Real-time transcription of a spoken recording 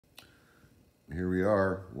here we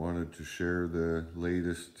are. Wanted to share the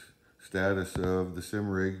latest status of the sim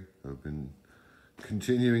rig. I've been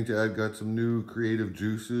continuing to add, got some new creative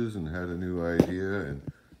juices and had a new idea, and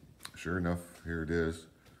sure enough, here it is.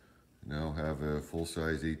 Now have a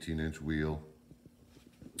full-size 18-inch wheel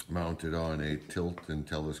mounted on a tilt and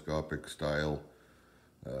telescopic style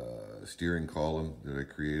steering column that I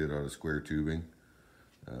created out of square tubing.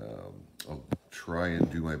 I'll try and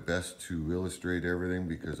do my best to illustrate everything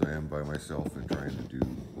because I am by myself and trying to do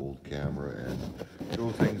old camera, and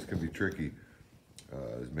show things can be tricky.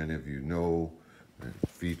 As many of you know, it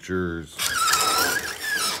features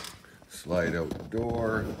slide out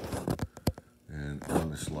door, and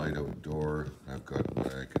on the slide out door I've got,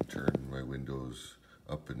 I can turn my windows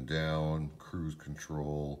up and down, cruise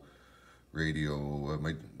control, radio.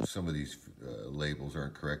 Some of these labels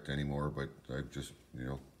aren't correct anymore, but I've just,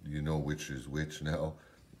 you know which is which now.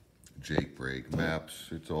 Jake brake, maps,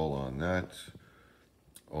 it's all on that.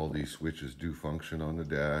 All these switches do function on the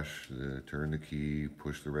dash. Turn the key,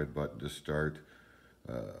 push the red button to start.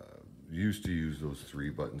 Used to use those 3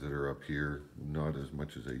 buttons that are up here, not as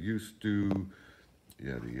much as I used to.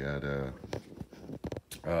 Yada yada.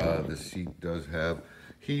 The seat does have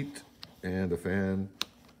heat and a fan,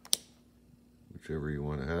 whichever you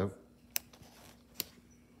want to have.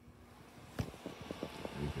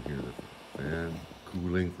 You can hear the fan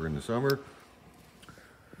cooling for in the summer.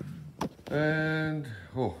 And,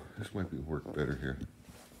 oh, this might work better here.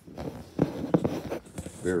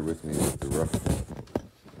 Just bear with me with the rough.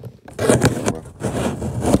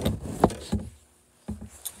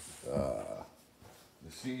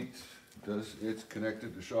 The seat it's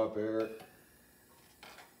connected to Shop Air.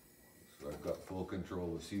 So I've got full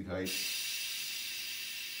control of seat height.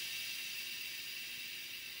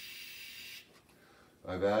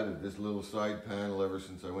 I've added this little side panel ever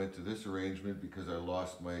since I went to this arrangement because I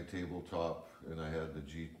lost my tabletop and I had the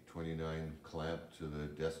G29 clamp to the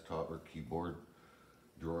desktop or keyboard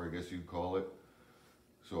drawer, I guess you'd call it.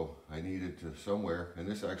 So I needed to somewhere, and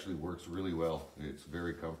this actually works really well. It's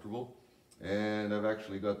very comfortable. And I've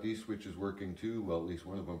actually got these switches working too, well, at least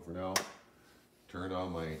one of them for now. Turn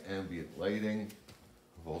on my ambient lighting.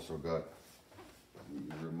 I've also got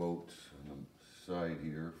the remote on the side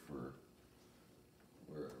here for,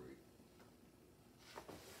 where are we?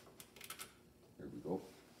 There we go.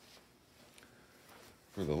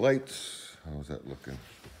 For the lights, how's that looking?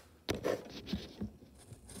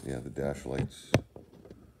 Yeah, the dash lights.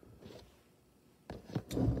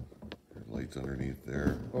 Lights underneath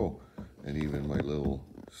there. Oh, and even my little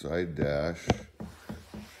side dash.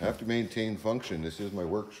 Have to maintain function. This is my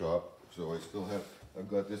workshop, so I've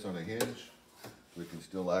got this on a hinge, so I can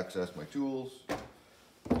still access my tools.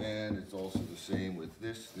 And it's also the same with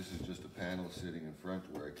this. This is just a panel sitting in front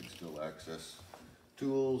where I can still access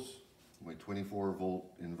tools. My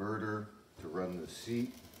 24-volt inverter to run the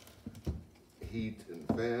seat, heat and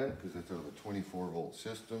fan, because it's out of a 24-volt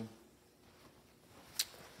system.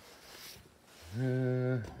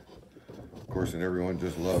 Of course, and everyone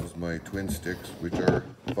just loves my twin sticks, which are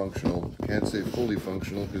functional. Can't say fully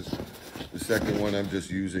functional because the second one I'm just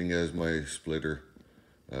using as my splitter.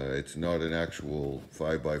 It's not an actual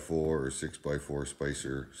 5x4 or 6x4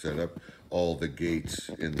 spicer setup. All the gates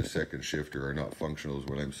in the second shifter are not functional is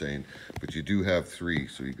what I'm saying. But you do have 3,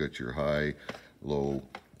 so you got your high, low,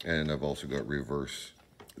 and I've also got reverse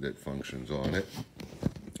that functions on it.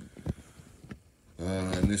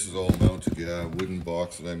 And this is all mounted, wooden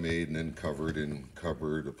box that I made and then covered in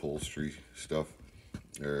cupboard upholstery stuff.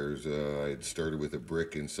 I had started with a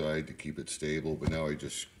brick inside to keep it stable, but now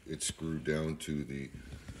it's screwed down to the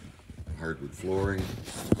hardwood flooring.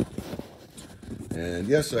 And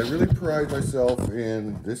yes, I really pride myself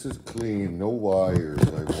in, this is clean, no wires.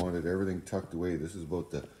 I wanted everything tucked away. This is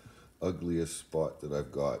about the ugliest spot that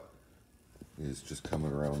I've got, is just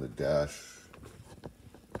coming around the dash.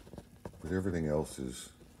 But everything else is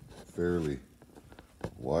fairly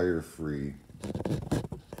wire-free.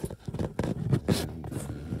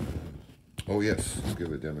 Oh yes, let's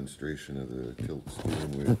give a demonstration of the tilt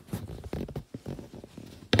steering wheel.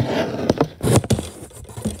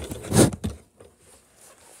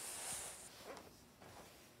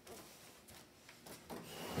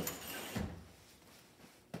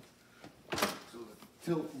 So the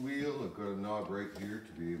tilt wheel, I've got a knob right here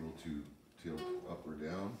to be able to tilt up or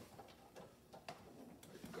down.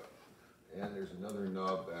 And there's another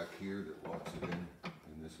knob back here that locks it in,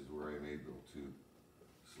 and this is where I'm able to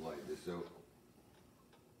slide this out.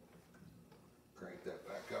 Crank that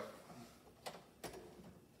back up.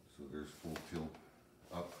 So there's full tilt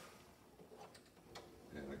up,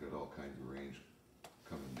 and I got all kinds of range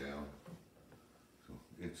coming down. So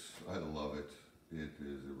it's I love it. It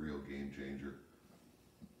is a real game changer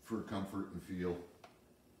for comfort and feel,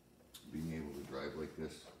 being able to drive like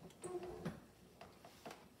this.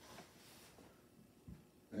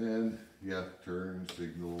 And yeah, turn,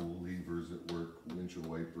 signal, levers at work, windshield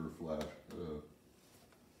wiper, flash,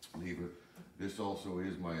 lever. This also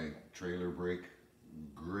is my trailer brake.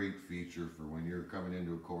 Great feature for when you're coming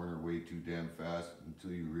into a corner way too damn fast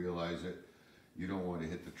until you realize it. You don't want to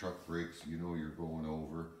hit the truck brakes, you know you're going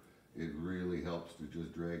over. It really helps to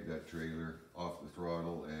just drag that trailer off the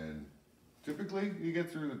throttle, and typically you get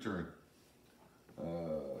through the turn.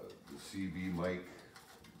 The CB mic,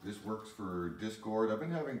 this works for Discord. I've been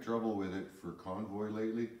having trouble with it for Convoy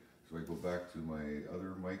lately, so I go back to my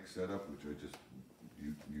other mic setup, which I just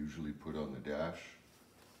usually put on the dash.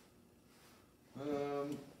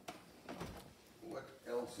 What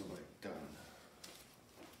else have I done?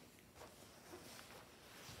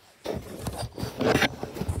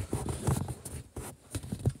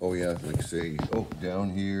 Oh yeah, like say, down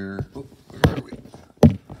here, where are we?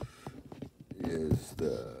 Is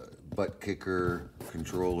the butt kicker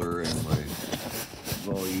controller and my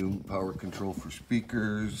volume power control for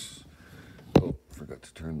speakers. Oh, forgot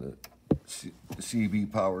to turn the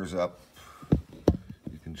CB powers up.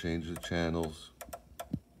 You can change the channels.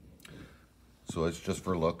 So it's just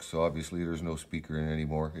for looks. Obviously there's no speaker in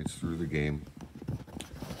anymore. It's through the game.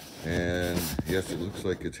 And yes, it looks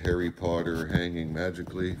like it's Harry Potter hanging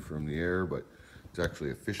magically from the air, but it's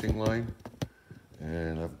actually a fishing line.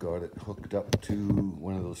 And I've got it hooked up to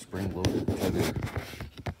one of those spring-loaded tether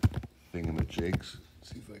thingamajigs.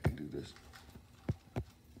 Let's see if I can do this.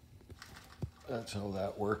 That's how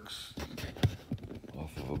that works.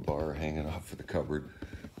 Off of a bar hanging off of the cupboard.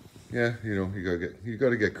 Yeah, you know, you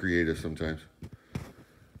gotta get creative sometimes.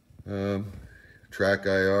 Track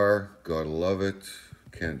IR, gotta love it.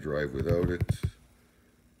 Can't drive without it.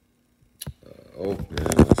 And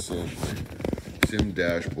a sim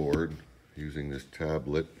dashboard using this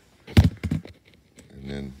tablet, and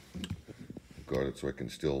then I've got it so I can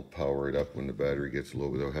still power it up when the battery gets low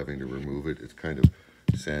without having to remove it. It's kind of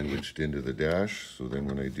sandwiched into the dash, so then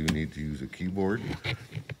when I do need to use a keyboard,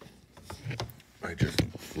 I just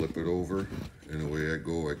flip it over and away I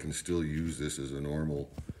go. I can still use this as a normal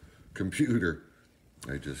computer.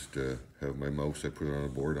 I just have my mouse, I put it on a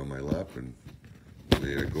board on my lap, and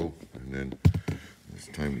away I go. And then it's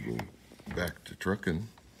time to go back to trucking.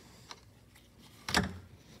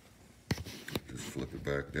 Just flip it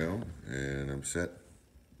back down and I'm set.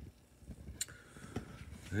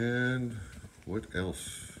 And what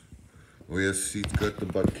else? Oh yes, seat's got the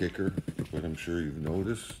butt kicker, but I'm sure you've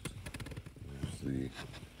noticed. There's the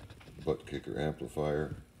butt kicker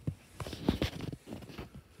amplifier.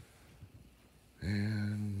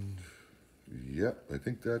 And yep, I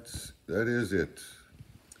think that is it.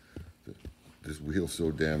 This wheel's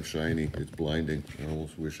so damn shiny, it's blinding. I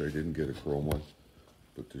almost wish I didn't get a chrome one,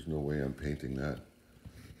 but there's no way I'm painting that.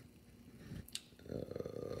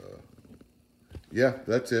 Yeah,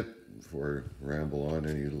 that's it before I ramble on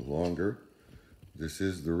any longer. This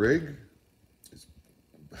is the rig. It's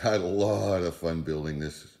had a lot of fun building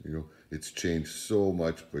this. You know, it's changed so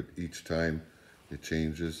much, but each time it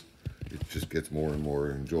changes, it just gets more and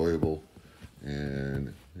more enjoyable,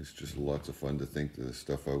 and it's just lots of fun to think this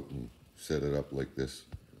stuff out and set it up like this.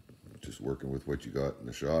 Just working with what you got in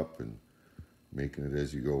the shop and making it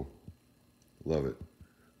as you go. Love it.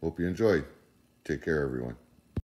 Hope you enjoy. Take care, everyone.